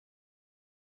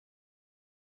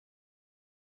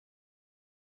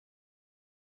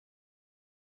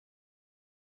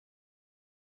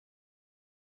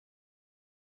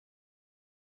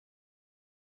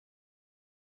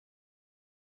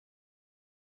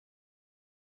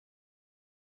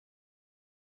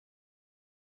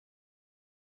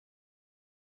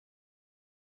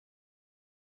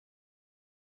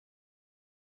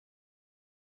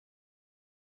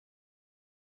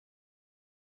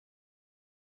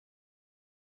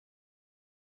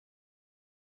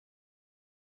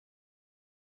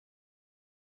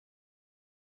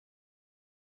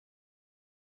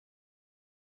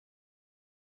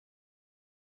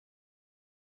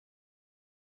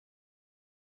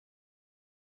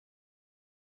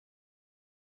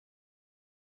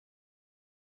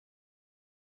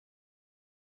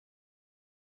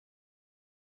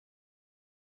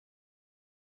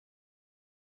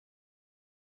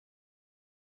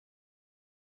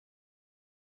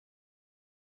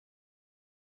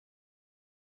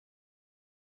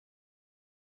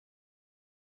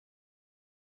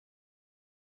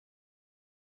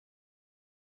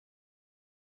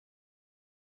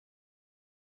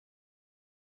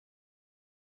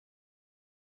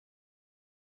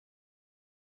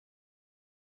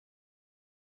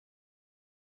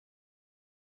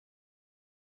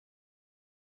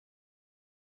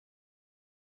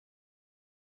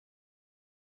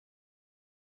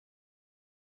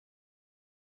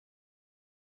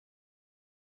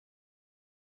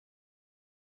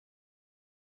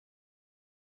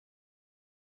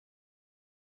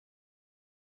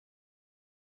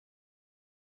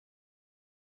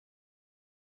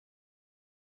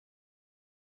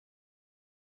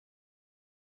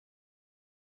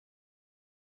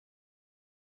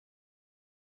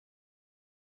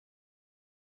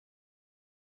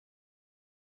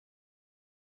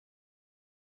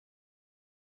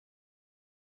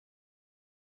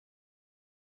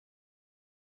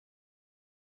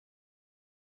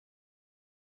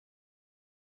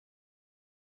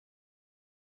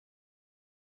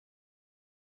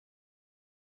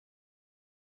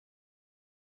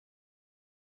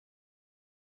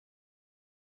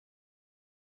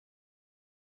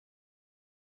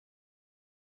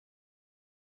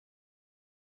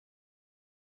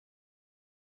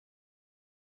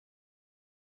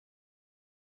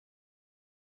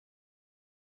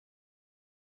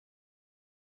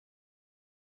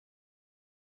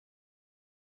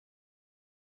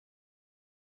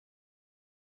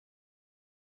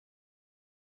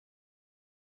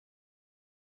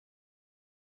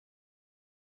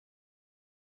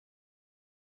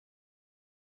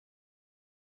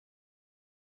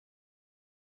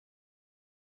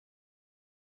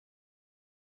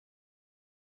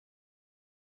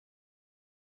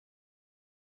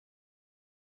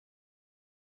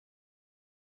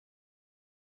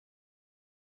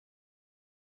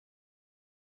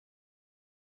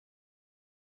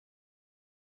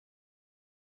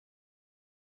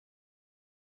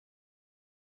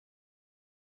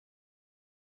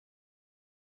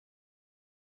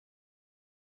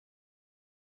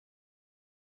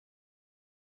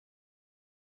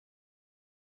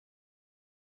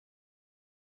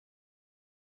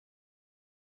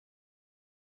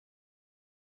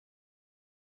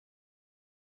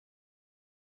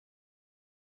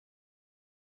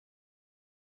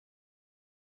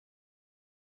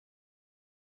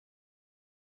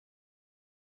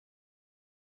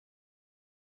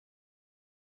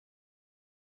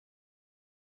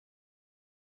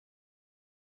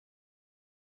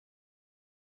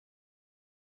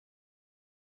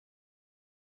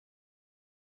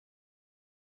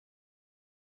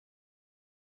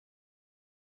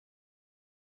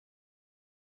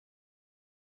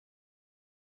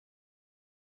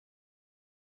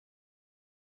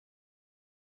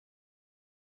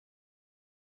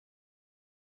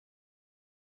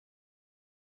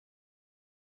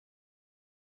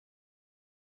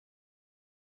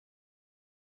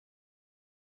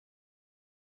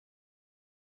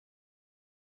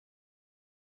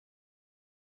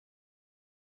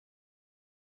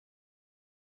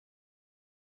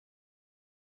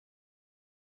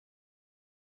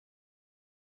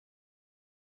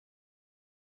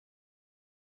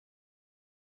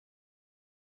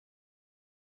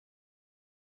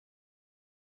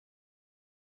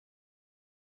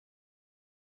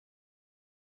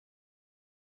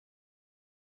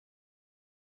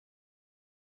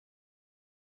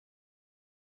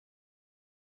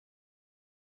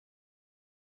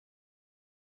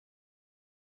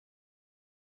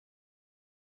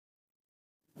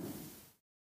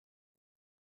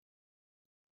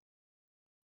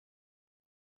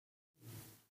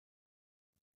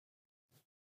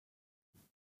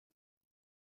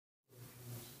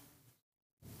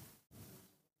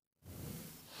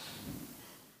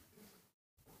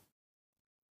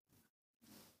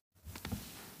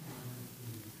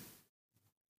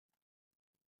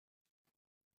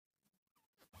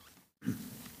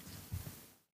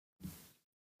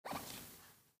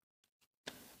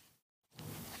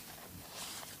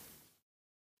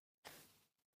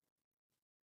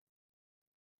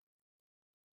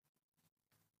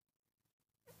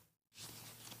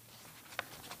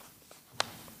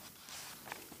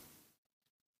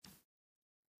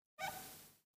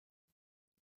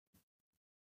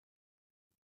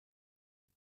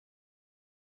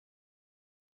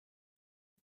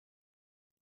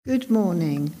Good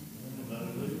morning,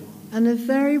 and a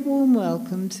very warm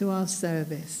welcome to our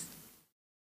service.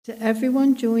 To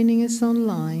everyone joining us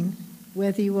online,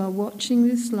 whether you are watching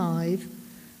this live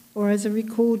or as a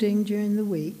recording during the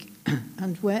week,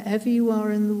 and wherever you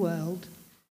are in the world,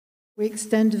 we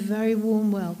extend a very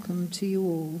warm welcome to you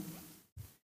all.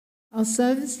 Our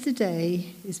service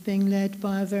today is being led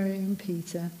by our very own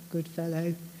Peter,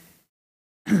 Goodfellow,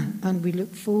 and we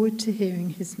look forward to hearing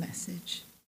his message.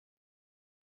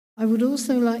 I would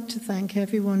also like to thank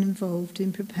everyone involved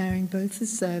in preparing both the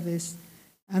service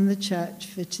and the church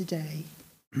for today.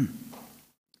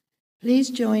 Please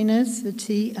join us for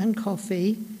tea and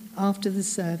coffee after the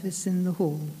service in the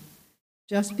hall.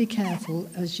 Just be careful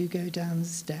as you go down the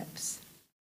steps.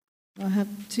 I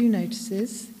have two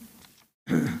notices.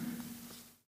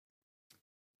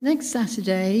 Next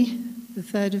Saturday, the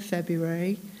 3rd of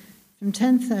February, from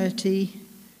 10:30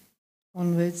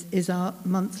 onwards is our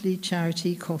monthly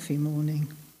charity coffee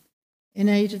morning in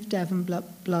aid of Devon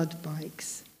Blood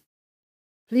Bikes.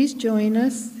 Please join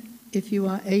us if you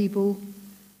are able,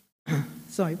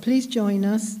 please join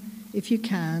us if you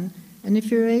can, and if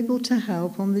you're able to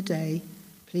help on the day,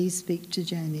 please speak to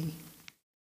Jenny.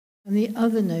 And the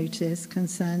other notice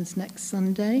concerns next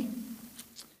Sunday.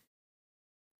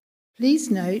 Please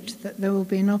note that there will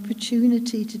be an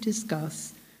opportunity to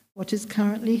discuss what is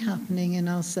currently happening in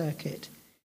our circuit,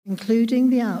 including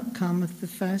the outcome of the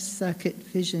First Circuit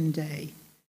Vision Day,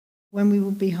 when we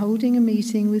will be holding a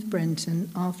meeting with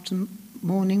Brenton after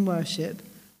morning worship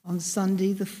on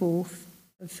Sunday the 4th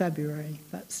of February.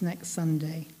 That's next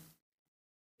Sunday.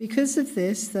 Because of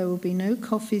this, there will be no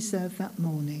coffee served that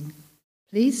morning.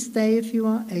 Please stay if you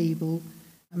are able,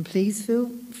 and please feel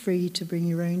free to bring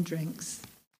your own drinks.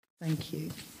 Thank you.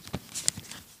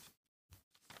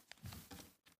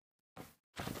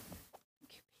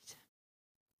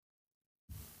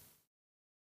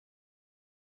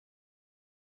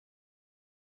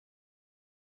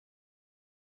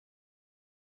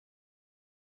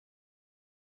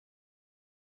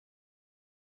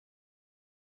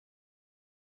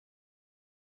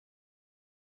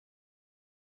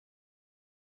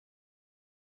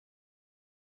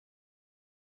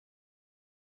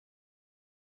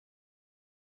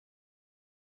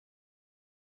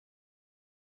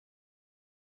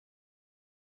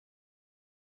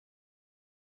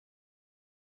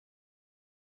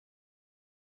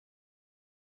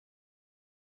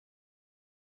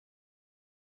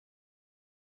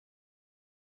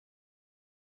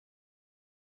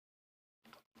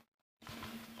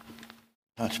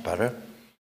 That's better.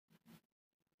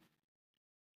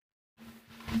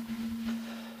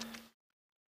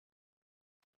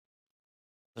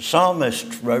 The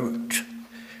psalmist wrote,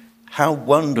 "How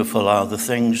wonderful are the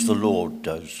things the Lord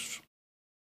does.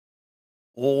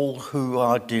 All who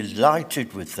are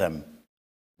delighted with them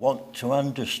want to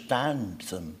understand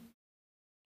them,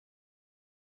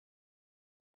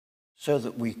 so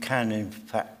that we can in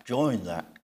fact join that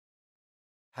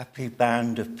happy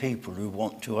band of people who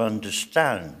want to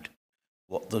understand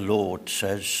what the Lord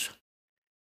says."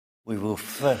 We will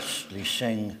firstly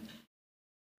sing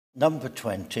number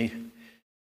 20,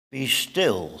 "Be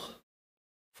still,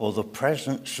 for the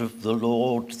presence of the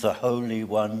Lord, the Holy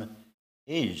One,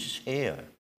 is here."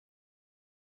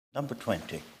 Number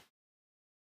 20.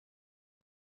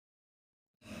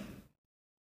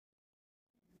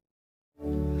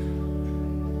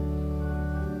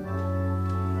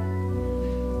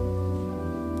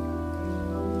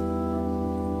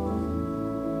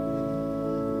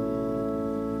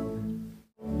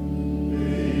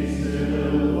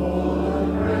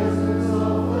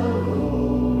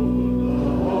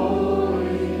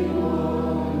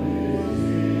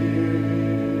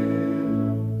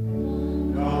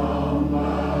 Come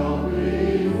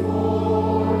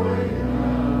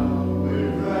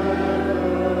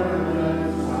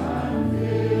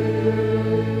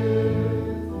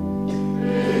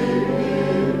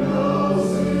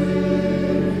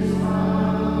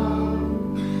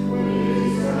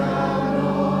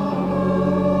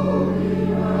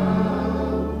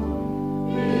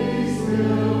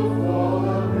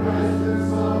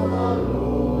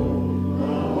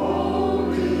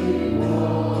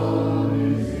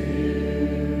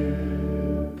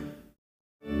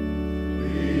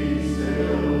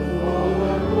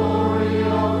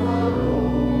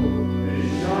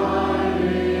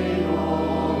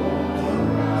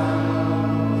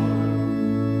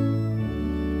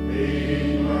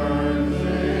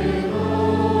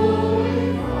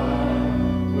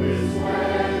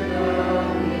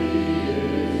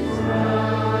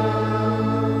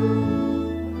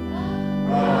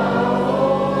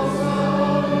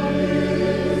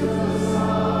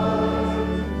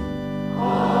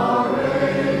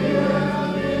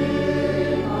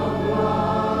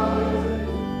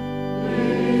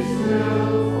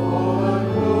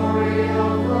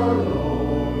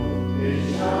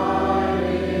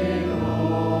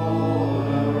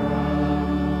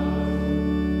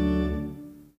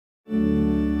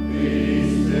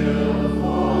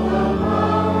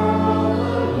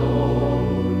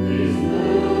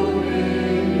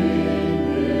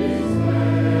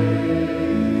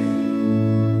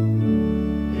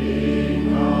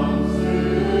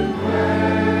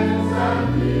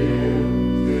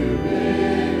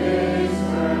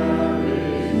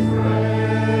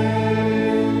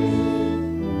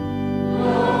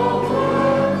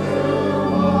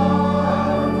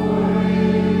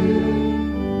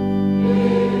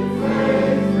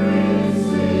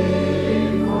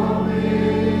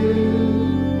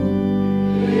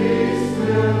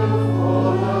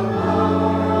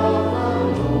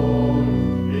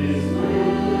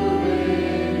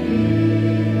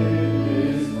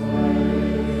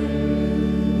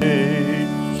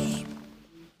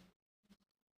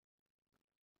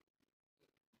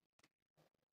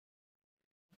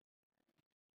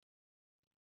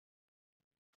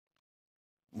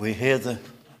we hear the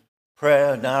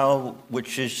prayer now,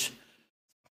 which is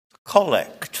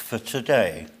collect for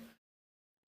today.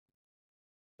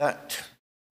 That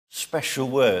special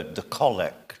word, the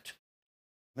collect,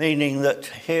 meaning that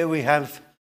here we have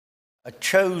a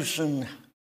chosen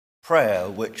prayer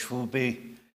which will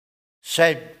be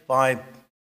said by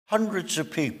hundreds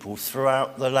of people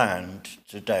throughout the land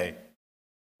today,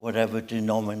 whatever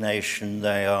denomination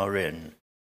they are in.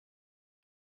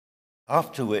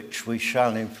 After which we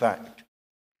shall, in fact,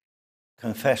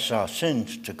 confess our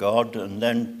sins to God, and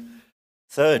then,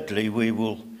 thirdly, we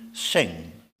will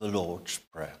sing the Lord's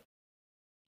Prayer.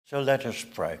 So let us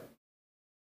pray.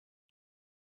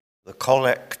 The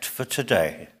collect for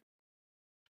today.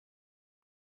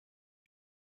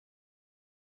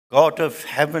 God of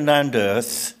heaven and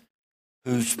earth,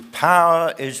 whose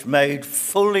power is made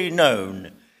fully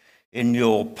known in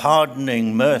your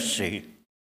pardoning mercy,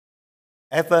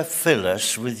 ever fill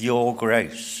us with your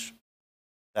grace,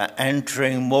 that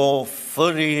entering more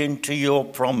fully into your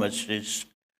promises,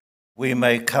 we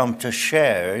may come to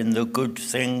share in the good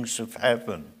things of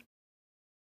heaven.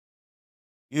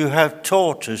 You have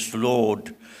taught us,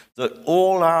 Lord, that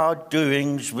all our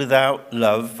doings without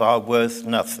love are worth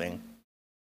nothing.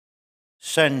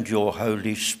 Send your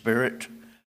Holy Spirit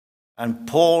and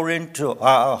pour into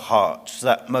our hearts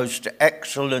that most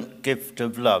excellent gift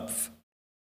of love,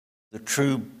 the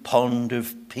true pond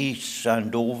of peace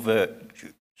and all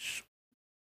virtues.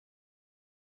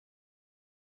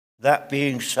 That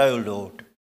being so, Lord,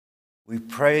 we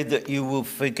pray that you will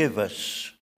forgive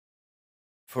us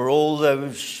for all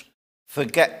those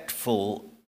forgetful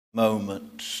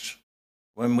moments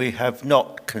when we have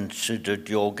not considered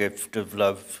your gift of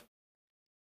love.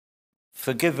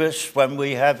 Forgive us when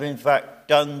we have in fact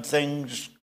done things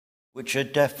which are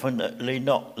definitely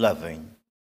not loving.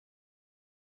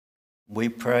 We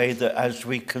pray that as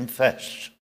we confess,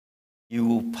 you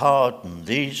will pardon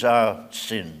these our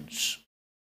sins,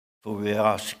 for we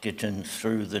ask it in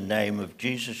through the name of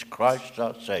Jesus Christ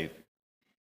our Saviour.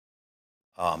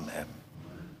 Amen.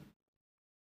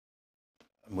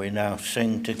 And we now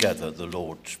sing together the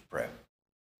Lord's Prayer.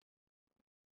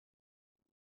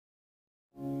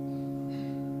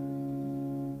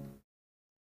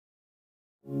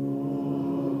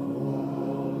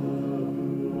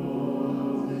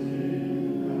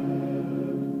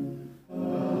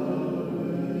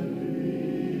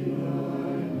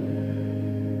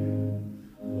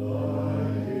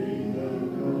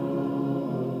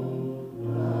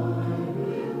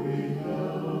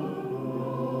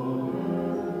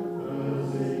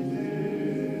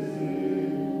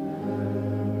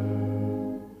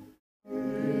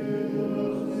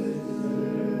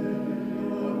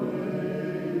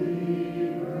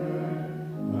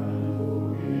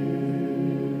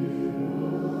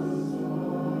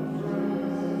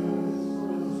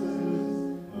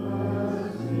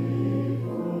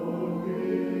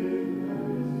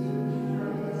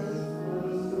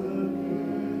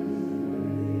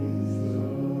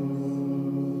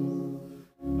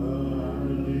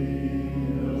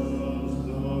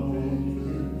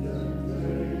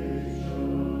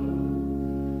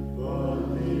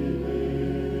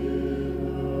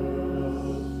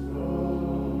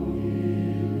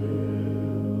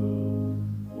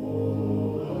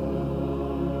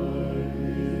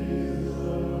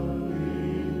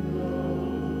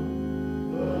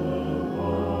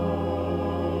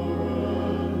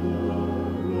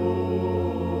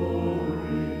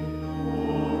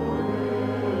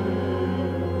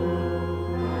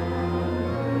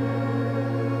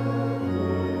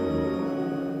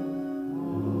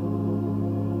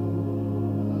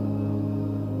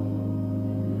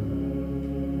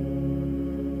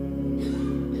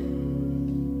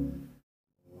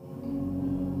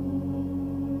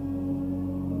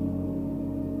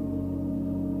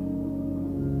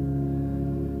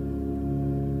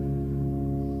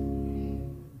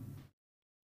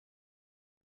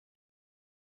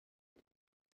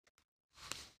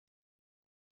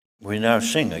 We now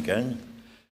sing again,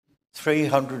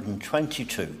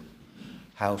 322,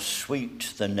 How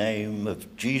Sweet the Name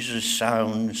of Jesus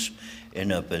Sounds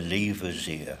in a Believer's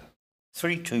Ear.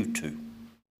 322.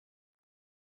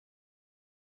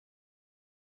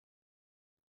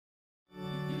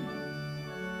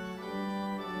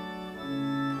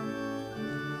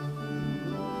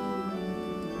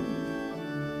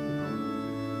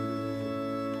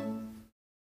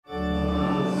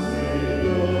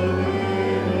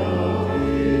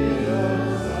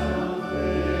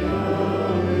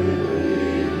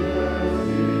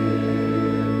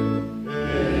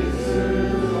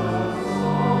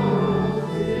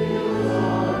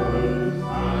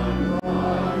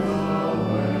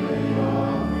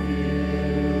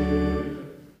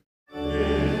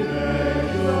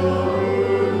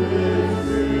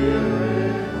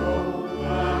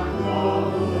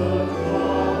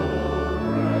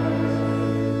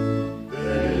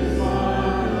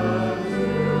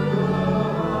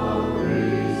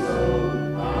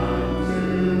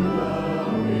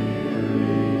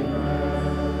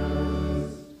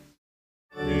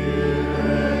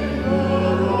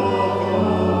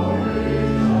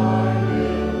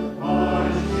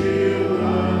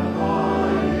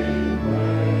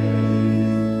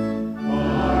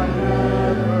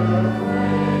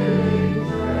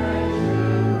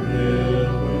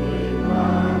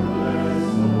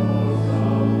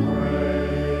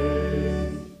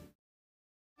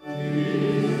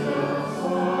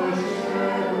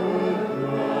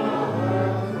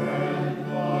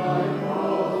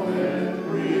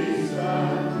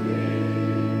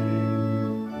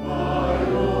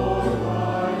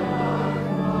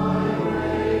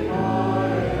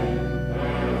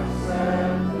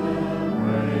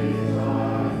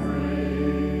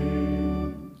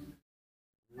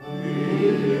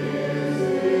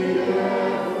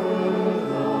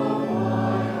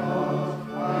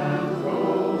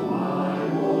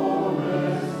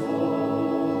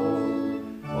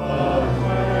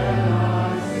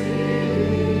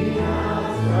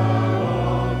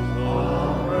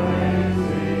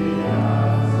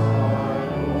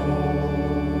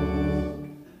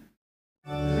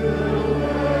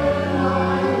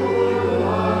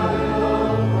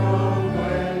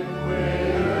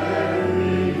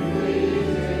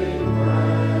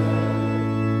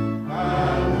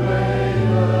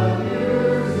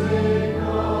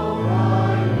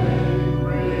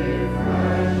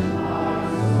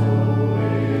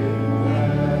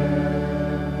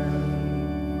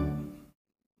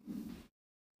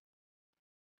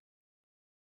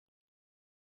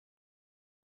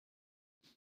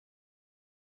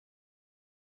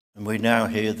 And we now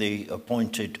hear the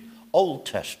appointed Old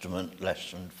Testament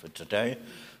lesson for today,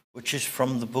 which is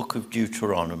from the book of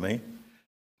Deuteronomy.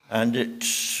 And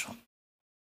it's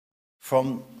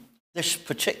from this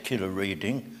particular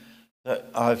reading that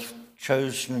I've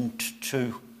chosen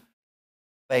to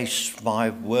base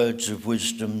my words of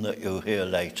wisdom that you'll hear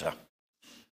later.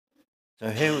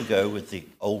 So here we go with the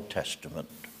Old Testament.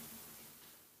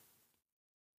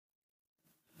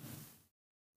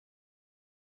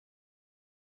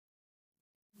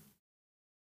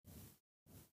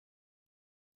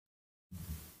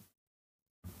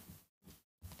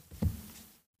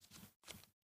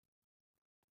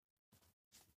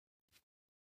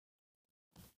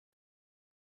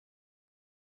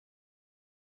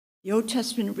 The Old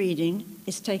Testament reading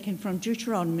is taken from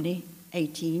Deuteronomy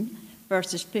 18,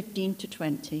 verses 15 to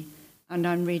 20, and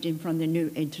I'm reading from the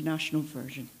New International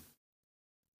Version.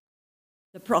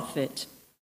 The prophet.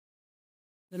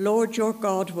 The Lord your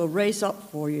God will raise up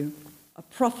for you a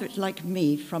prophet like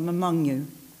me from among you,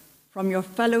 from your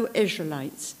fellow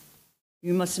Israelites.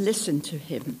 You must listen to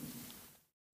him.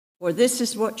 For this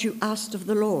is what you asked of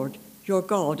the Lord your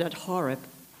God at Horeb,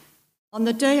 on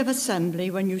the day of assembly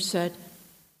when you said,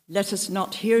 "Let us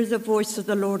not hear the voice of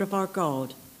the Lord of our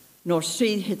God, nor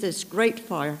see this great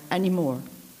fire any more,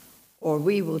 or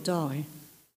we will die."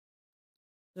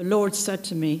 The Lord said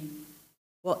to me,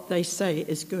 "What they say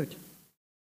is good.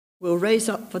 We'll raise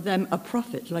up for them a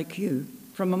prophet like you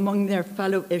from among their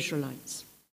fellow Israelites,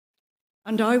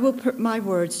 and I will put my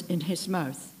words in his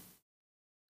mouth.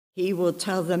 He will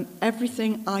tell them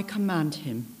everything I command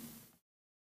him.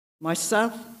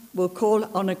 Myself will call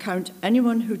on account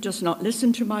anyone who does not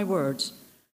listen to my words,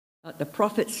 that the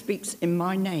prophet speaks in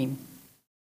my name.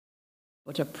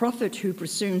 But a prophet who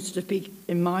presumes to speak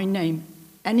in my name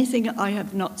anything I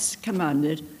have not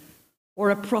commanded, or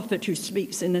a prophet who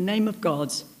speaks in the name of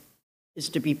God's, is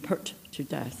to be put to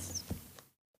death."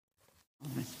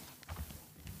 Amen.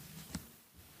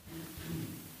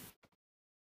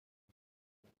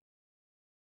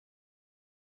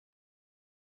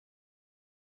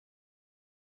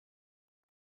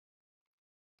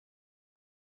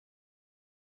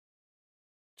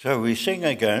 So we sing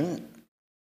again,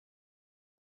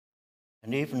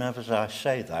 and even as I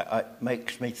say that, it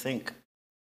makes me think,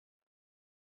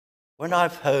 when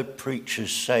I've heard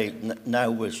preachers say,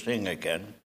 "Now we'll sing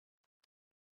again,"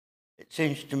 it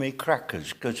seems to me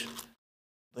crackers, because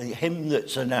the hymn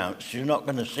that's announced, you're not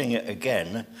going to sing it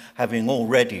again, having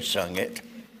already sung it.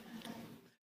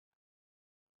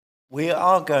 We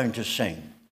are going to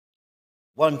sing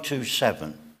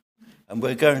 127. And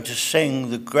we're going to sing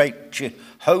the great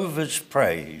Jehovah's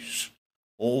praise.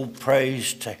 All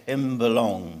praise to him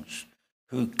belongs,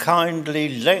 who kindly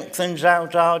lengthens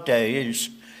out our days,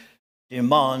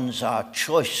 demands our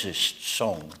choicest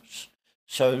songs.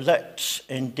 So let's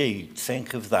indeed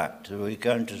think of that. We're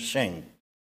going to sing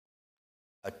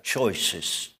a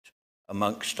choicest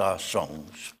amongst our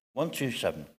songs.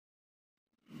 127.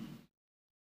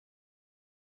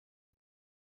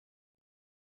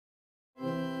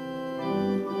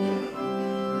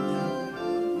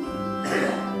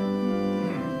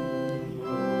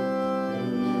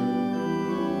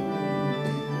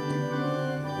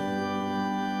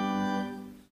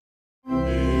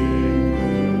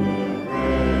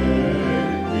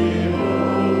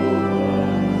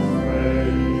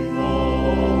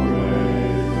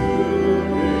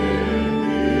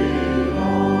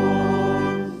 Belongs.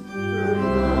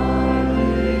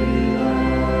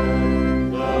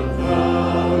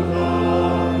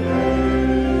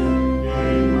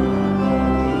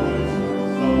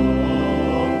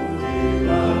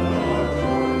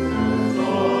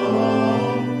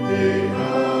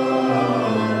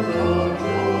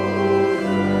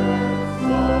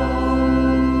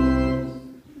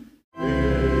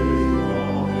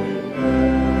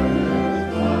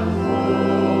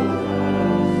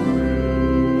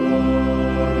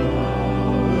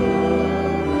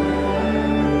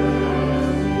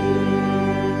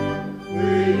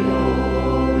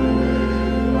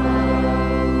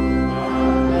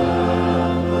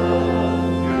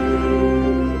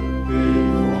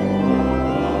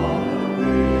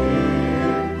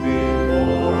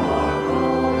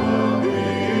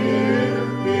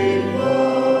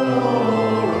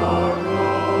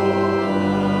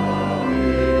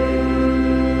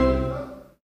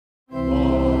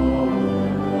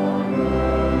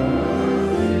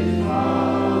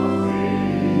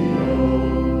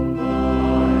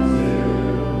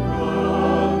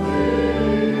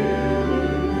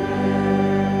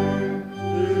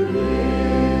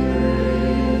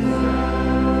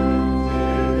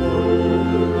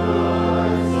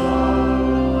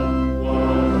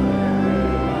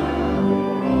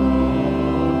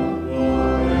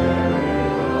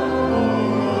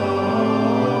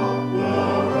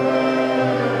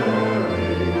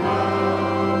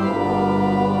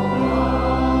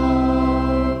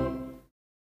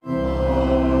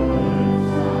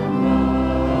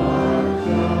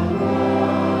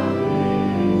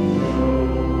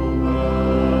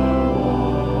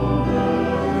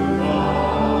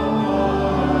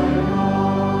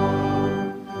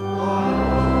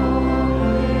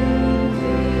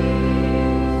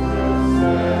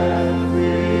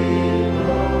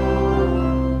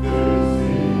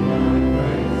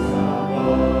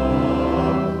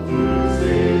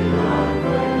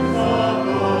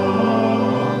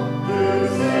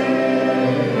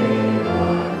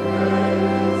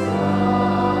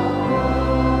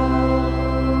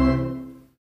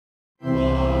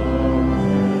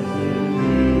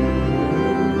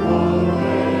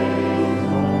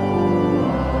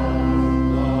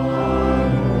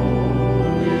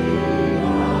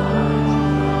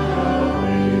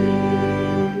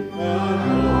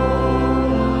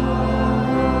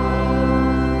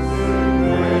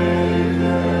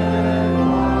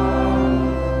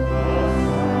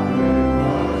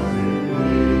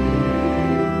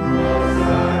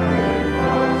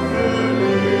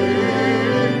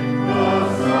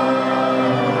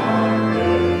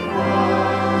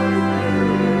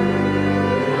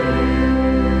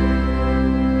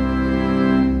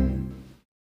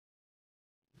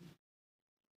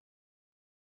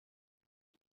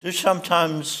 Do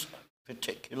sometimes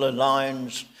particular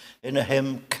lines in a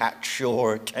hymn catch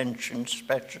your attention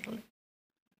especially?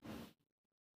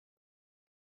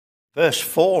 Verse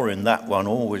 4 in that one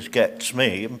always gets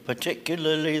me, and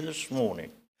particularly this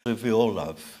morning, of your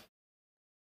love.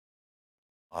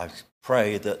 I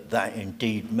pray that that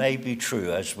indeed may be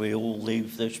true as we all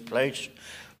leave this place.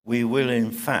 We will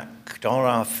in fact, on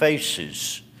our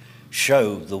faces,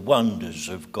 show the wonders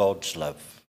of God's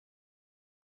love.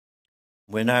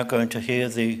 We're now going to hear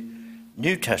the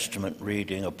New Testament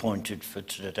reading appointed for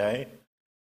today,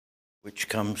 which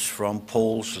comes from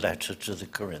Paul's letter to the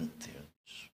Corinthians.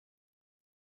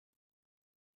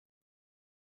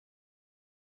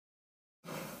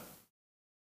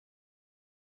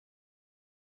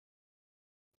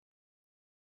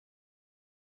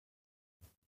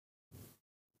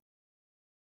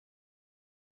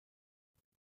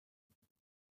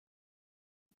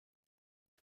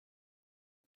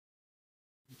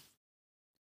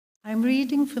 I'm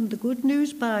reading from the Good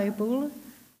News Bible,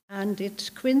 and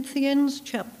it's Corinthians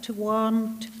chapter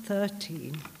 1 to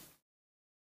 13.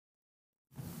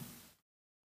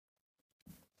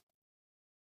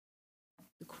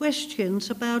 The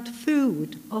questions about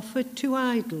food offered to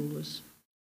idols.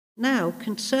 Now,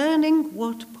 concerning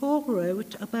what Paul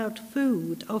wrote about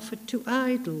food offered to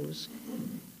idols,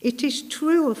 it is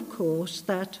true, of course,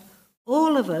 that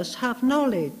all of us have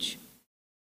knowledge.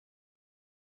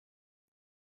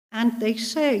 And they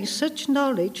say such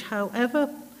knowledge, however,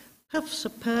 puffs a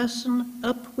person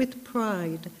up with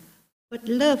pride, but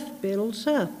love builds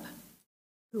up.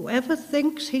 Whoever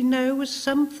thinks he knows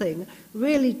something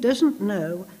really doesn't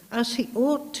know as he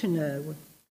ought to know.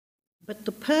 But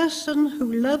the person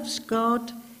who loves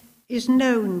God is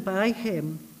known by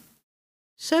him.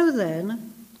 So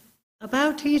then,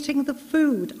 about eating the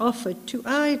food offered to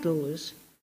idols,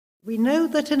 we know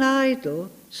that an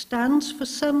idol stands for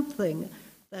something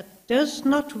that does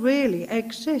not really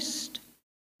exist.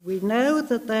 We know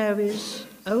that there is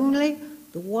only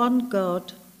the one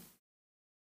God.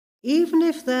 Even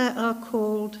if there are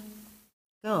called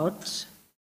gods,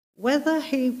 whether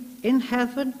he in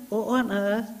heaven or on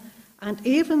earth, and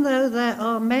even though there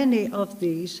are many of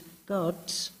these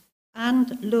gods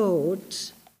and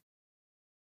lords,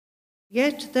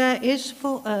 yet there is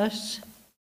for us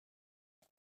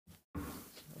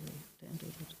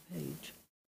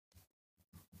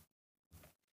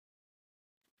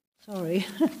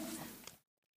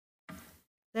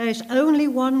there is only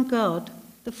one God,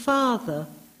 the Father,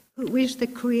 who is the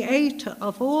creator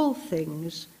of all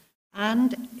things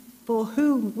and for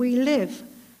whom we live.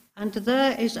 And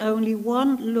there is only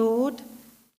one Lord,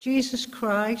 Jesus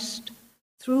Christ,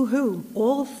 through whom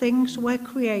all things were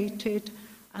created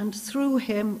and through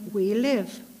him we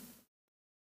live.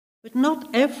 But not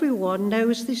everyone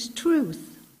knows this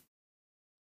truth.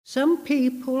 Some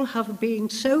people have been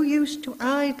so used to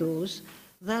idols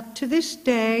that to this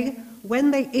day,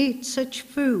 when they eat such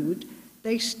food,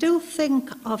 they still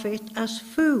think of it as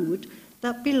food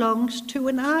that belongs to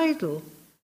an idol.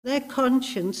 Their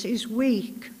conscience is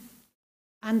weak,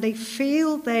 and they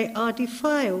feel they are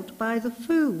defiled by the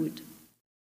food.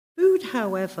 Food,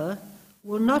 however,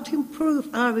 will not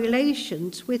improve our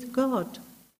relations with God.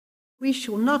 We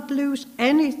shall not lose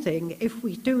anything if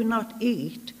we do not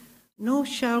eat, nor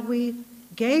shall we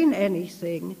gain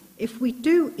anything if we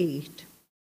do eat.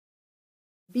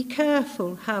 Be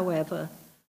careful, however,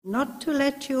 not to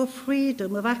let your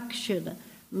freedom of action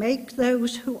make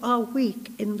those who are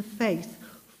weak in the faith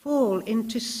fall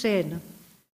into sin.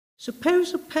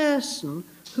 Suppose a person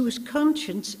whose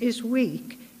conscience is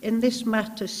weak in this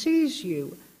matter sees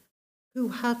you, who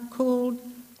have called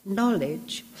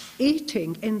knowledge,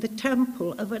 eating in the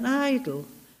temple of an idol.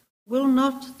 Will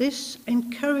not this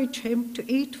encourage him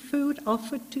to eat food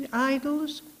offered to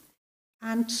idols?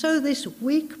 And so this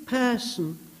weak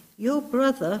person, your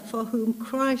brother for whom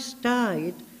Christ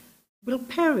died, will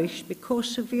perish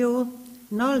because of your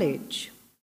knowledge.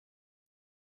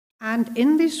 And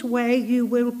in this way you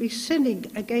will be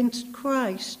sinning against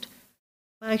Christ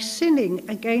by sinning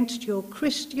against your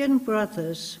Christian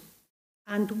brothers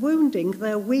and wounding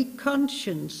their weak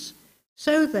conscience.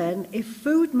 So then, if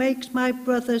food makes my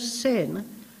brothers sin,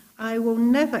 I will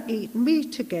never eat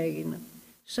meat again,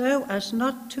 so as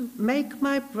not to make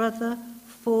my brother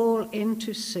fall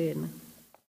into sin.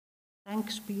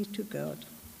 Thanks be to God.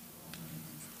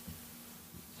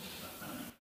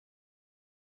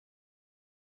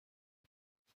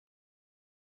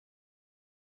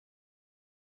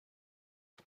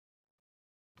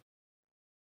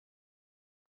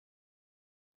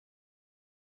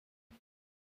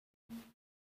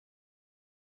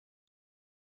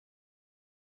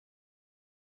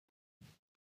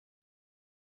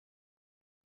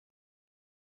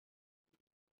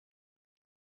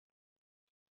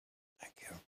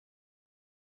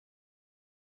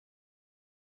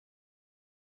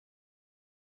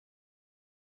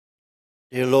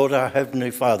 Dear Lord, our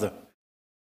Heavenly Father,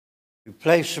 we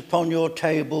place upon your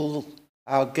table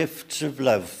our gifts of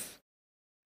love.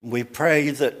 We pray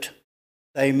that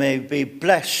they may be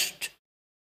blessed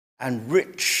and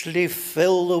richly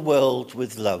fill the world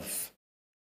with love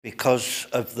because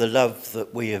of the love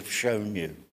that we have shown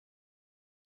you.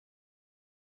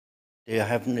 Dear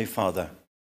Heavenly Father,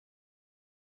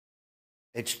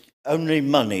 it's only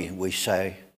money, we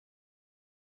say,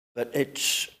 but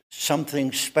it's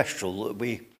something special that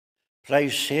we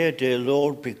place here, dear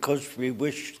Lord, because we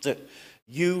wish that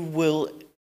you will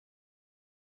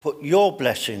put your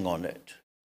blessing on it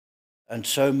and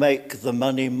so make the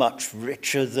money much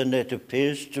richer than it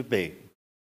appears to be.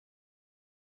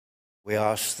 We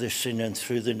ask this in and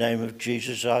through the name of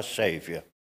Jesus, our Saviour.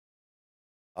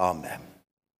 Amen.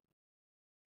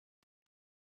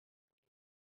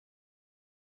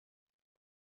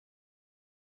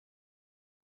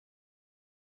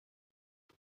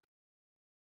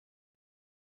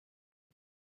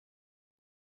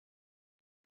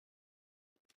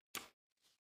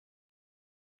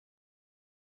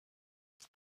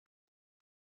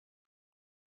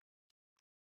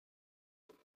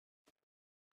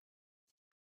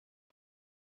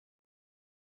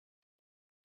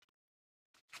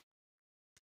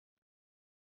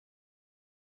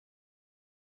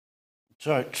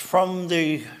 So it's from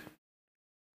the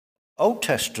Old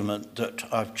Testament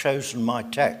that I've chosen my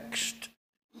text.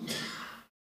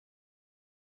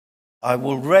 I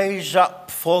will raise up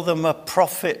for them a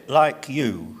prophet like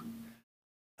you,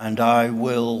 and I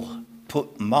will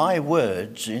put my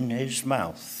words in his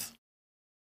mouth.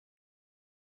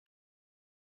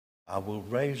 I will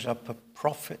raise up a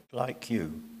prophet like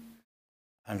you,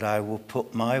 and I will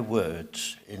put my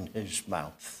words in his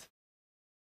mouth.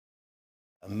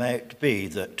 And may it be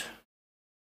that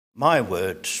my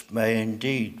words may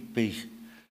indeed be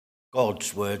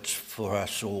God's words for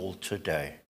us all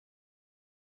today.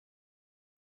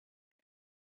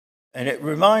 And it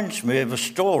reminds me of a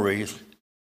story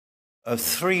of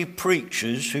three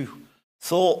preachers who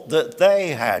thought that they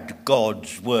had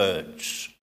God's words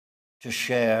to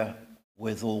share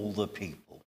with all the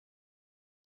people.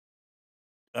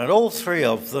 And all three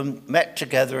of them met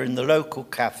together in the local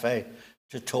cafe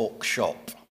to talk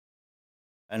shop.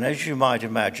 And as you might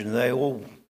imagine, they all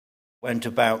went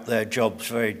about their jobs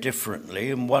very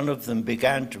differently, and one of them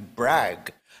began to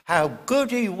brag how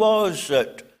good he was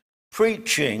at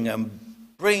preaching and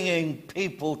bringing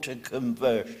people to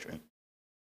conversion.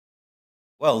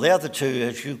 Well, the other two,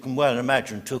 as you can well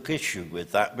imagine, took issue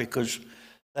with that because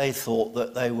they thought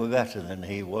that they were better than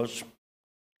he was.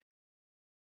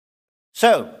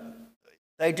 So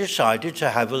they decided to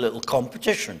have a little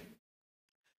competition.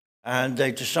 And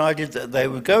they decided that they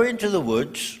would go into the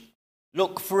woods,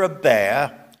 look for a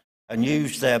bear, and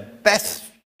use their best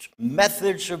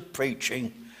methods of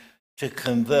preaching to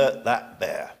convert that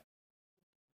bear.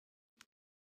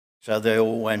 So they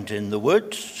all went in the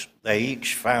woods, they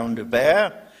each found a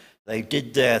bear, they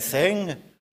did their thing,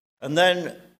 and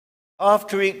then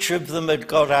after each of them had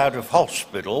got out of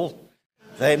hospital,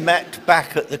 they met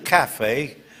back at the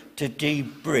cafe to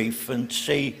debrief and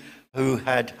see who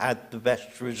had had the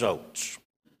best results.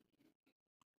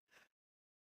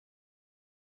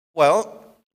 Well,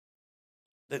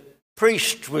 the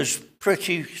priest was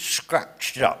pretty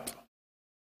scratched up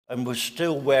and was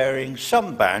still wearing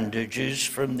some bandages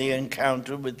from the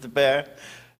encounter with the bear.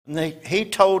 And he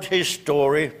told his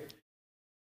story.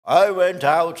 I went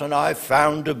out and I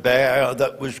found a bear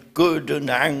that was good and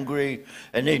angry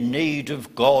and in need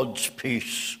of God's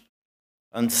peace.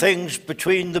 And things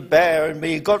between the bear and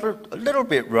me got a little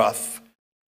bit rough.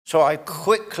 So I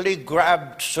quickly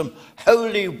grabbed some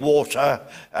holy water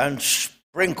and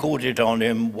sprinkled it on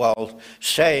him while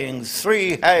saying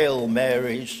 3 Hail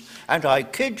Marys. And I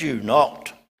kid you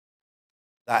not,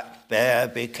 that bear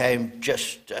became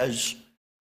just as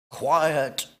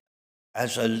quiet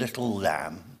as a little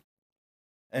lamb.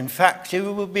 In fact, he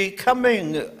will be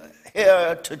coming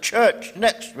here to church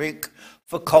next week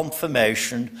for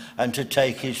confirmation and to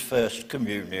take his first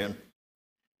communion.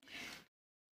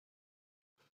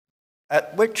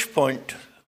 At which point,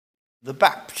 the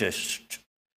Baptist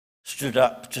stood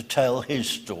up to tell his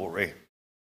story.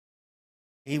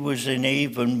 He was in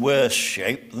even worse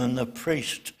shape than the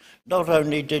priest. Not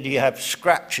only did he have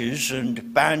scratches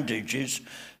and bandages,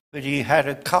 but he had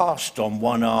a cast on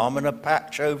one arm and a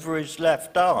patch over his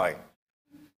left eye.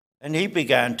 And he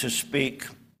began to speak.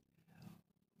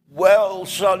 Well,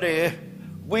 Sonny,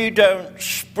 we don't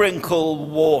sprinkle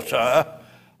water.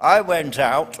 I went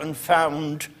out and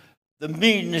found the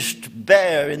meanest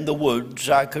bear in the woods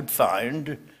I could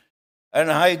find,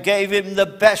 and I gave him the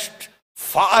best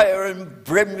fire and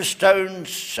brimstone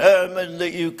sermon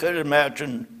that you could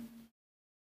imagine.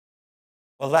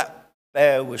 Well, that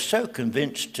bear was so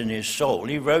convinced in his soul,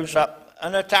 he rose up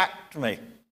and attacked me.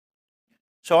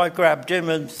 So I grabbed him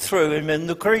and threw him in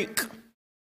the creek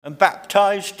and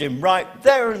baptized him right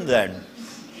there and then.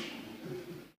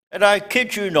 And I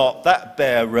kid you not, that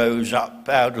bear rose up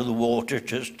out of the water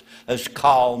just as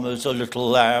calm as a little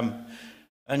lamb,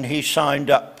 and he signed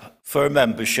up for a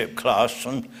membership class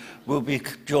and will be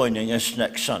joining us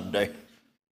next Sunday.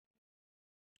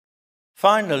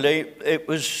 Finally, it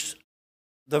was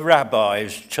the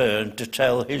rabbi's turn to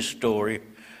tell his story,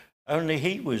 only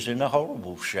he was in a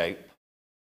horrible shape.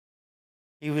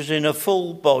 He was in a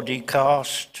full body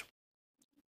cast.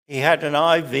 He had an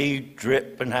IV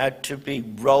drip and had to be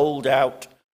rolled out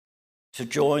to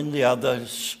join the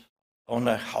others on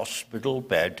a hospital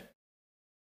bed.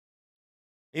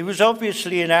 He was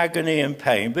obviously in agony and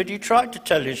pain, but he tried to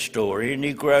tell his story and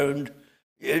he groaned,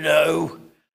 "You know,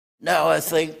 now I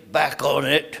think back on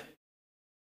it,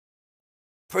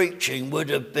 preaching would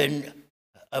have been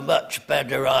a much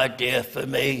better idea for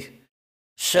me.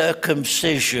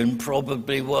 Circumcision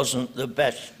probably wasn't the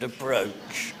best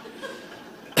approach."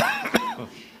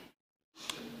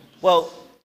 Well,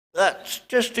 that's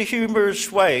just a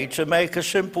humorous way to make a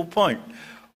simple point.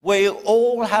 We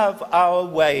all have our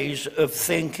ways of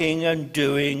thinking and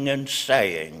doing and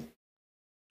saying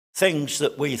things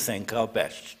that we think are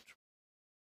best.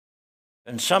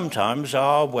 And sometimes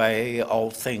our way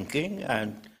of thinking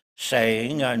and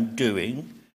saying and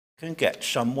doing can get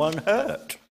someone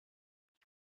hurt.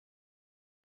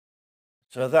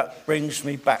 So that brings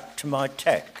me back to my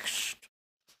text.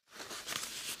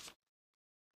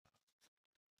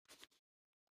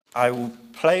 I will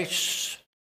place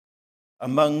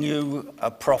among you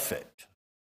a prophet,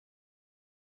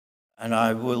 and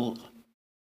I will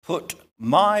put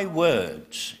my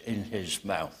words in his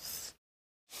mouth.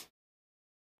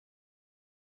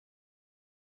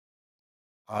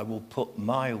 I will put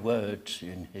my words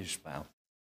in his mouth,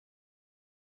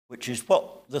 which is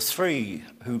what the three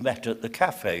who met at the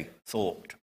cafe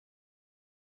thought.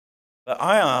 But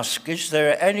I ask, is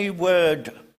there any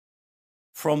word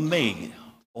from me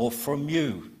or from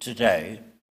you today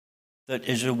that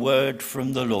is a word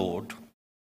from the Lord?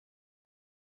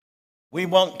 We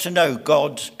want to know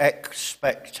God's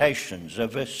expectations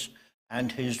of us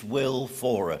and his will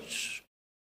for us.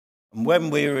 And when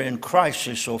we're in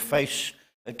crisis or face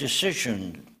a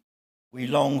decision, we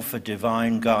long for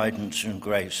divine guidance and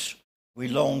grace. We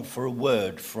long for a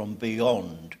word from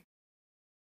beyond.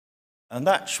 And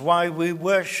that's why we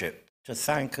worship, to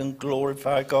thank and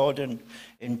glorify God and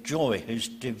enjoy his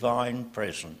divine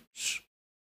presence.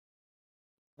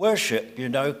 Worship, you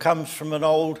know, comes from an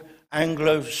old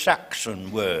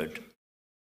Anglo-Saxon word.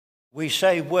 We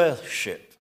say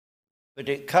worship, but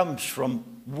it comes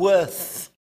from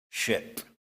worthship,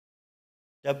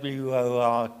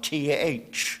 W-O-R-T-H,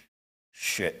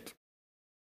 ship.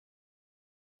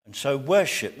 And so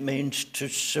worship means to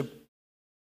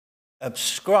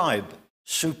ascribe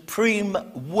supreme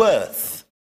worth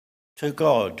to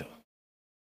God.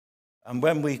 And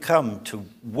when we come to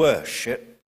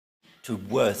worship, to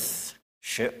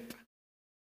worthship,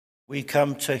 we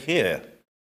come to hear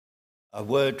a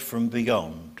word from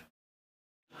beyond,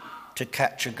 to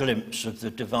catch a glimpse of the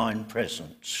divine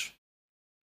presence,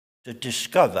 to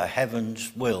discover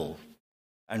heaven's will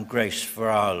and grace for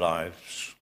our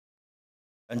lives.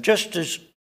 And just as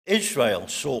Israel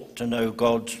sought to know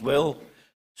God's will,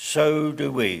 so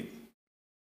do we.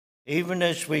 Even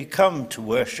as we come to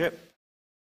worship,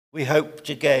 we hope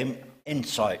to gain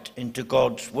insight into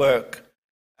God's work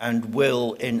and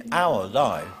will in our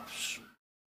lives.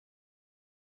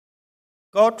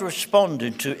 God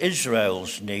responded to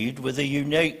Israel's need with a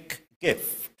unique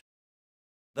gift,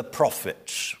 the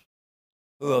prophets,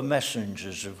 who are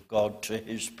messengers of God to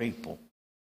his people.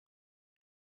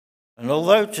 And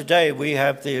although today we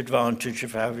have the advantage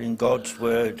of having God's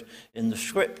word in the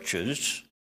scriptures,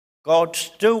 God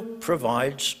still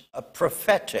provides a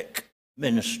prophetic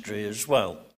ministry as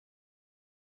well.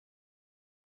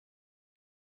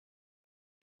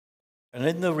 And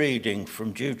in the reading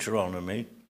from Deuteronomy,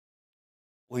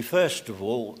 we first of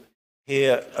all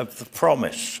hear of the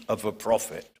promise of a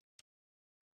prophet.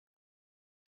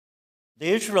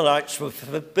 The Israelites were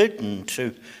forbidden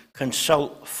to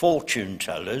consult fortune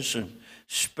tellers and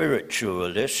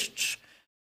spiritualists,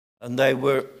 and they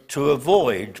were to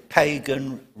avoid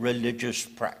pagan religious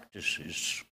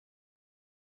practices.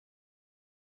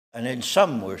 And in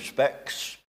some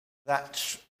respects,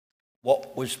 that's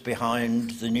what was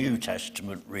behind the New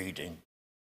Testament reading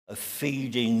of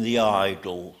feeding the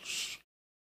idols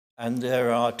And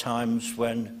there are times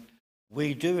when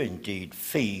we do indeed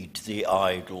feed the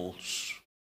idols.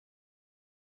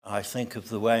 I think of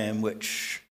the way in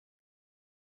which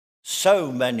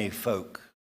so many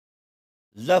folk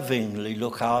lovingly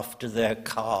look after their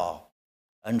car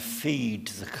and feed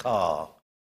the car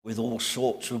with all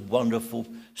sorts of wonderful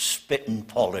spit and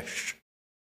polish.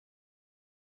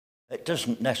 It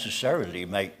doesn't necessarily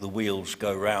make the wheels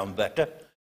go round better,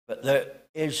 but there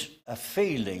is a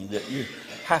feeling that you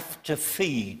have to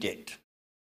feed it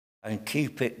and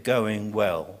keep it going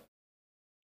well.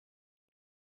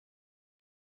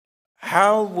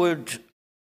 How would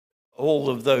all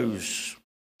of those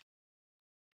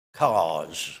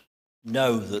cars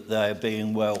know that they're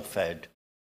being well fed?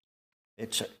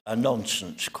 It's a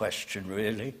nonsense question,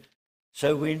 really.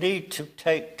 So we need to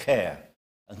take care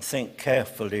and think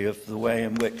carefully of the way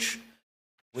in which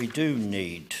we do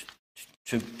need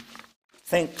to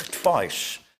think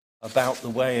twice about the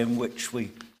way in which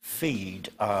we feed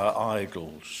our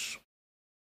idols.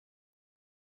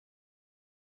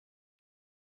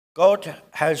 God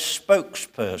has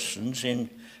spokespersons in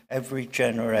every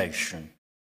generation.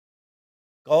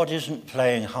 God isn't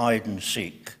playing hide and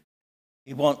seek.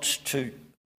 He wants to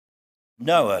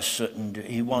know us and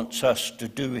he wants us to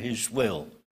do his will.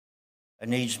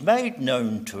 And he's made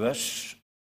known to us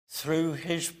through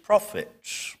his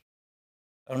prophets.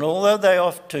 And although they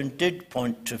often did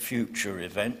point to future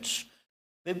events,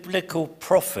 biblical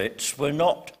prophets were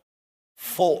not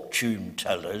fortune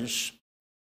tellers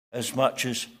as much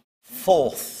as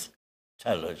forth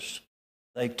tellers.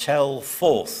 They tell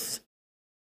forth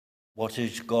what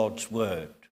is God's word.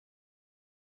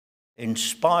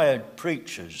 Inspired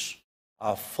preachers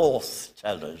are forth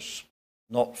tellers,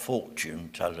 not fortune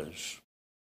tellers.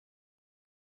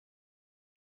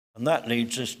 And that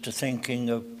leads us to thinking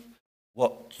of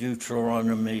what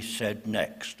Deuteronomy said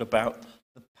next about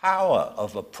the power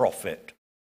of a prophet.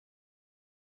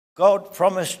 God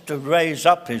promised to raise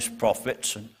up his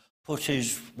prophets and put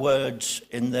his words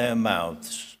in their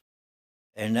mouths,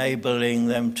 enabling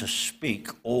them to speak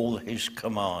all his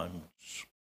commands.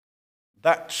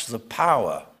 That's the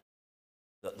power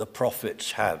that the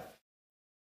prophets have.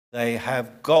 They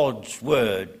have God's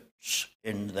words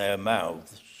in their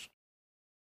mouths.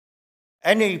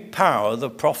 Any power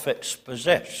the prophets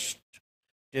possessed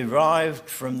derived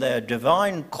from their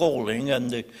divine calling and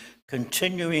the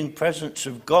continuing presence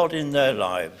of God in their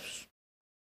lives.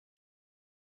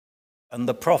 And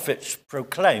the prophets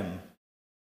proclaim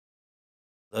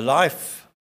the life,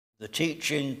 the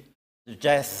teaching, the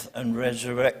death and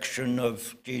resurrection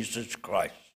of Jesus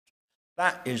Christ.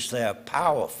 That is their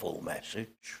powerful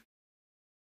message.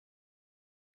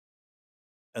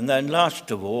 And then last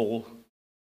of all,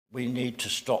 we need to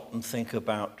stop and think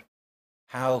about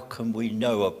how can we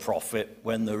know a prophet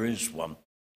when there is one.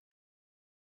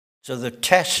 So the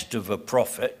test of a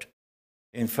prophet,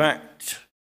 in fact,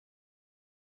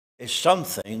 is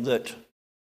something that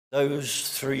those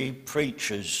three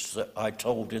preachers that I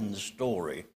told in the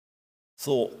story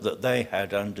thought that they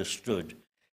had understood.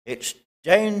 It's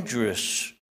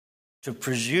dangerous to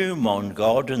presume on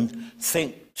God and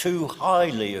think too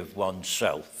highly of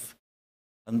oneself.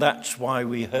 And that's why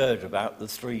we heard about the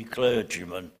three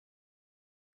clergymen.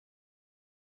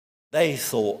 They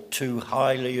thought too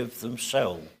highly of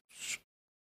themselves,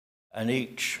 and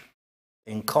each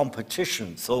in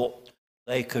competition thought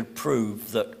they could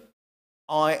prove that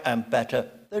I am better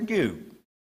than you.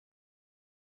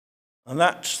 And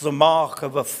that's the mark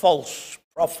of a false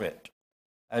prophet,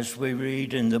 as we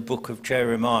read in the book of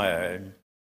Jeremiah in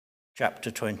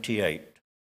chapter 28.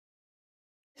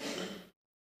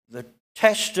 The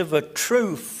test of a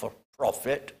true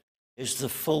prophet is the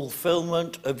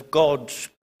fulfillment of God's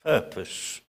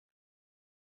purpose.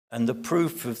 And the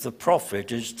proof of the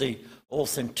prophet is the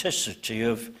authenticity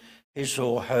of his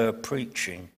or her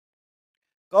preaching.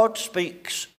 God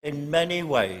speaks in many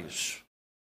ways.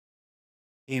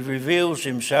 He reveals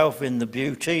himself in the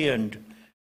beauty and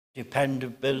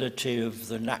dependability of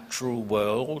the natural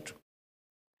world,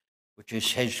 which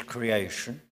is his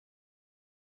creation.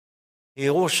 He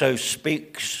also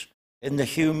speaks in the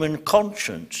human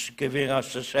conscience, giving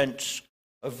us a sense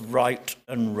of right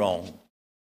and wrong.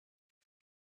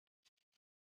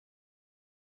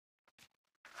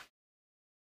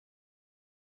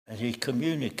 And he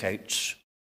communicates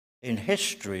in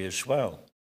history as well.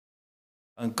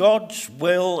 And God's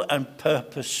will and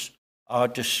purpose are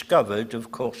discovered,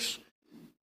 of course,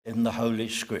 in the Holy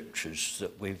Scriptures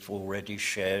that we've already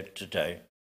shared today.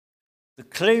 The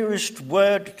clearest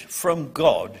word from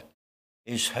God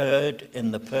is heard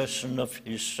in the person of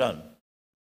his Son.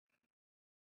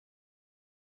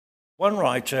 One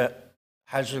writer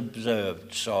has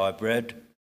observed, so I've read,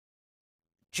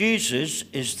 Jesus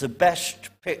is the best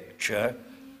picture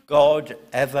God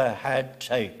ever had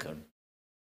taken.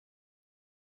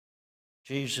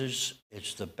 Jesus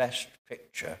is the best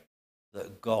picture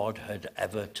that God had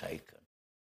ever taken.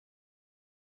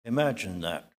 Imagine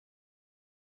that.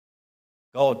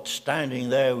 God standing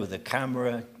there with a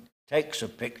camera, takes a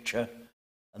picture,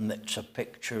 and it's a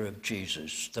picture of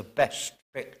Jesus, the best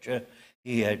picture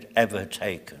he had ever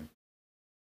taken.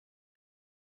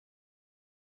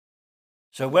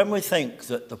 So when we think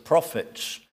that the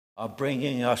prophets are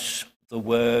bringing us the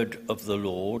word of the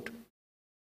Lord,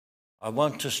 I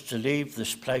want us to leave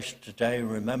this place today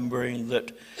remembering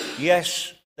that,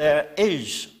 yes, there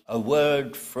is a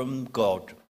word from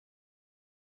God.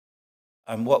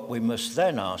 And what we must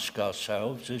then ask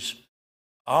ourselves is,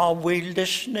 are we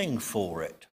listening for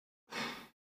it?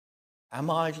 Am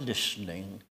I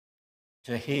listening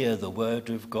to hear the word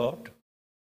of God?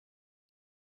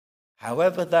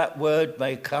 However that word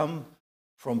may come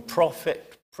from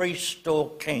prophet, priest,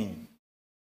 or king,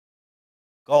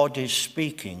 God is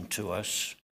speaking to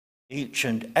us each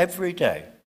and every day,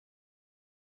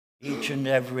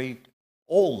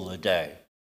 all the day,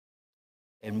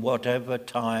 in whatever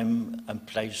time and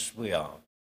place we are.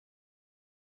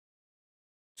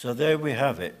 So there we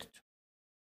have it.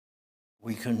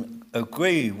 We can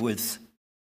agree with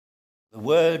the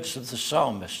words of the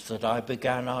psalmist that I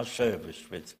began our service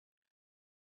with.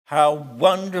 How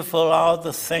wonderful are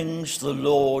the things the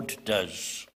Lord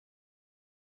does.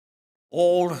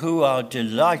 All who are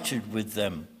delighted with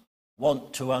them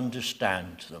want to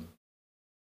understand them.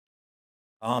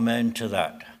 Amen to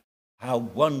that. How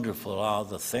wonderful are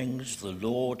the things the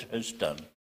Lord has done.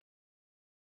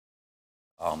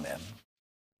 Amen.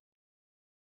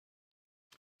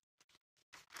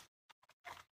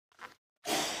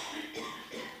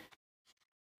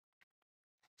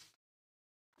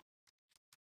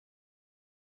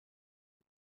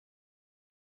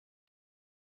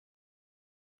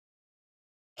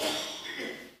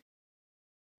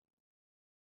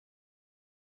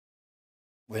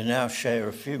 We now share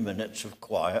a few minutes of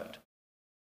quiet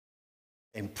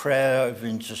in prayer of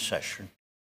intercession,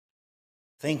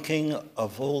 thinking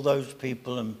of all those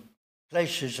people and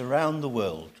places around the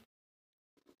world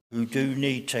who do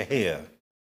need to hear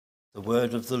the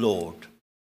word of the Lord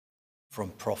from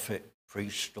prophet,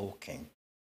 priest, or king.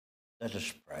 Let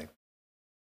us pray.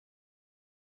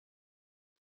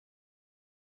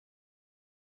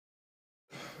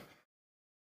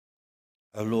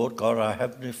 O Lord God, our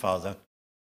Heavenly Father,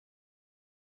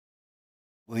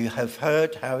 we have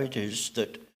heard how it is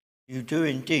that you do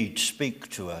indeed speak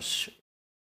to us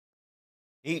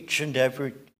each and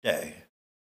every day.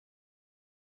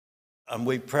 And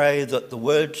we pray that the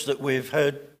words that we've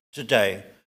heard today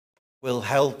will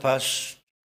help us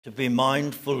to be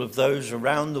mindful of those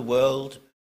around the world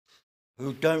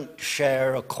who don't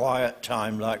share a quiet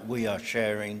time like we are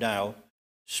sharing now,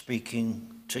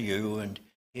 speaking to you and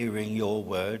hearing your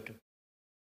word.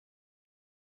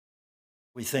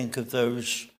 We think of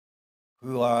those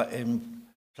who are in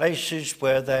places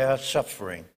where they are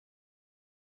suffering,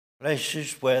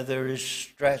 places where there is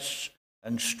stress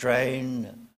and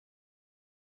strain,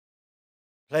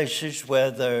 places where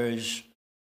there is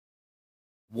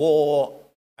war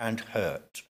and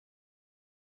hurt.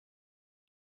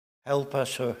 Help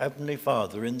us, O Heavenly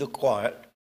Father, in the quiet,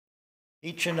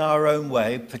 each in our own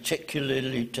way,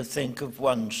 particularly to think of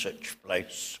one such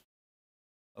place.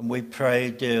 And we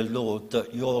pray, dear Lord,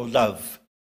 that your love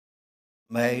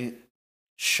may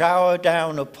shower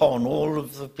down upon all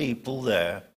of the people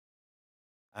there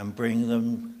and bring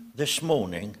them this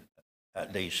morning,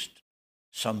 at least,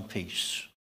 some peace.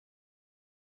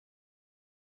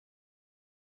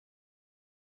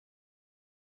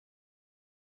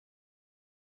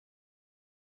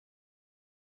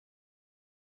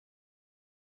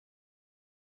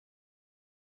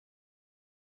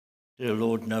 Dear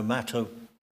Lord, no matter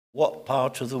what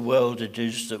part of the world it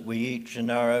is that we each in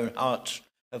our own hearts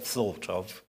have thought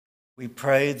of, we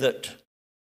pray that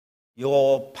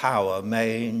your power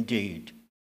may indeed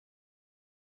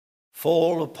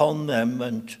fall upon them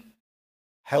and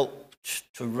help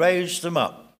to raise them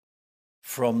up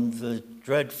from the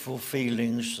dreadful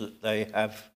feelings that they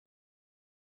have.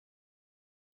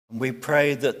 And we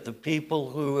pray that the people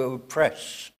who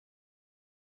oppress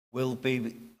will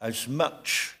be as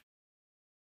much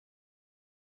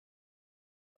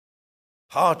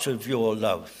part of your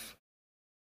love,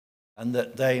 and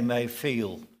that they may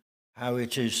feel how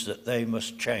it is that they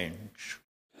must change.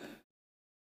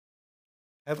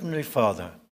 Heavenly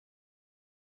Father,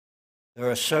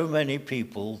 there are so many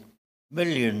people,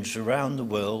 millions around the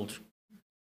world,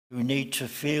 who need to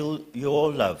feel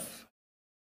your love.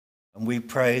 And we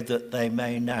pray that they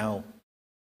may now,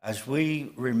 as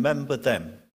we remember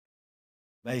them,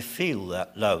 may feel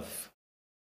that love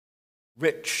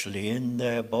richly in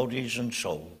their bodies and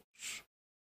souls.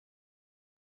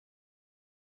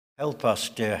 Help us,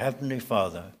 dear Heavenly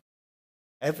Father,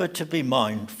 ever to be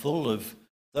mindful of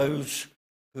those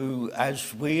who,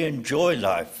 as we enjoy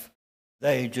life,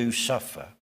 they do suffer.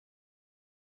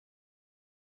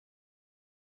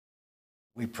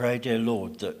 We pray, dear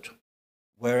Lord, that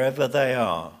wherever they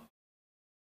are,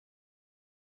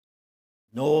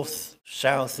 north,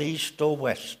 south, east or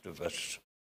west of us,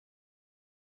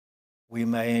 we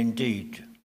may indeed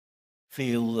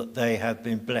feel that they have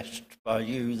been blessed by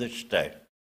you this day.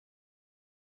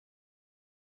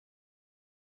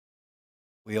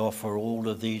 We offer all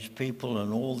of these people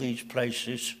and all these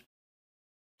places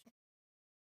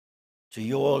to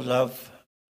your love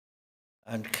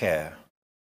and care.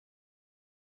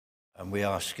 And we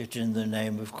ask it in the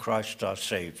name of Christ our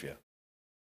Saviour.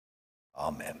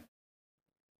 Amen.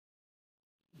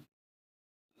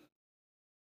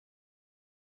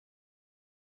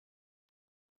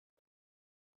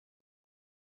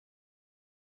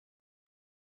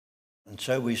 And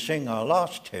so we sing our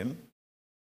last hymn,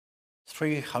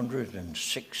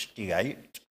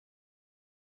 368.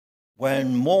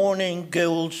 When morning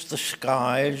gilds the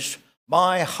skies,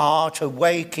 my heart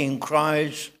awaking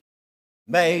cries,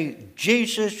 may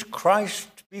Jesus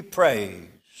Christ be praised.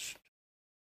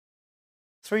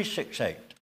 368.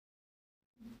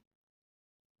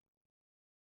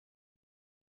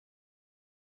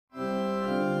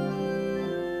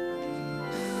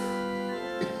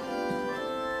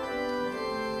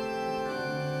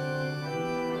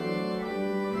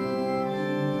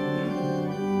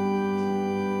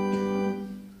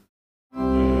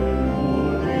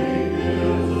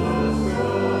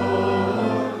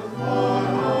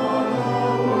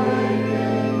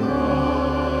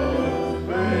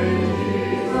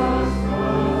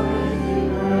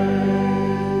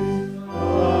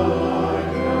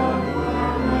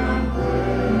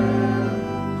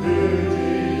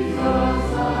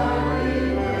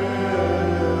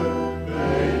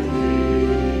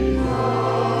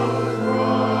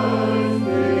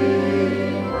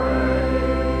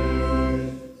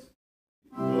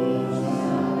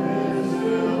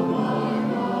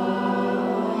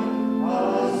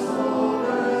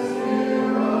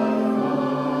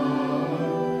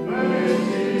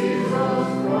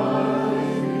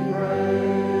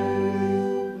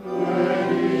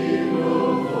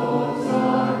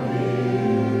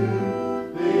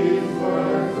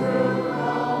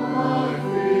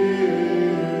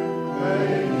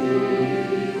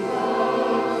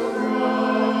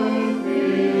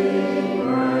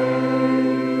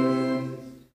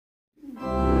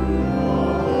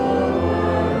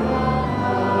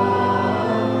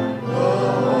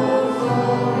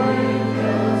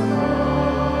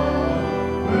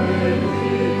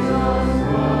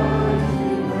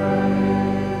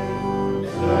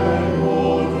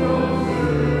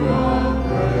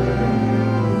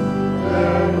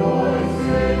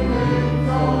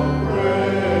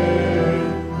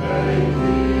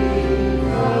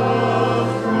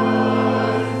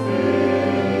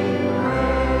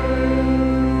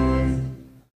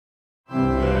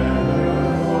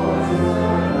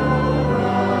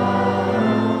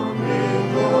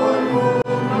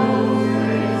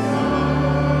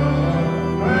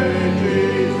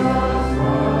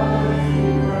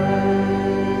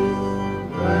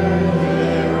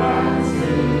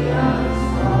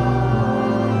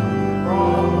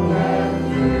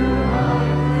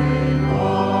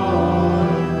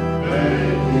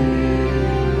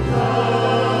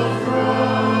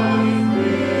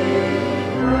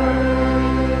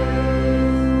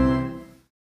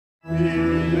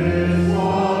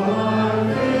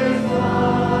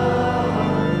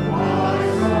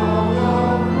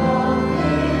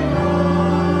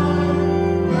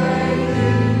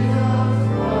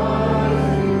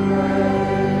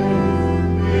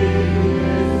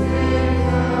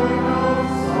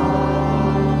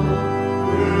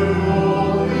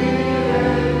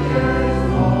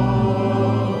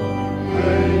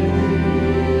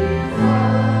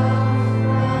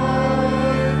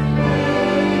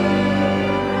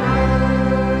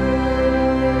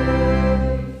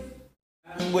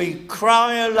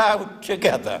 Cry aloud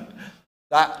together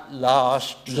that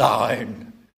last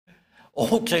line.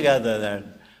 All together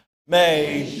then.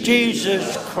 May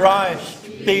Jesus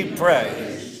Christ be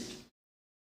praised.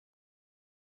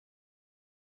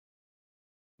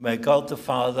 May God the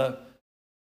Father,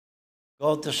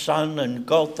 God the Son, and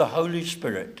God the Holy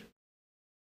Spirit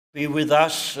be with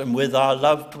us and with our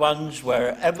loved ones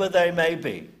wherever they may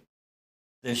be,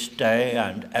 this day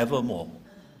and evermore.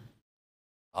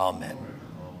 Amen.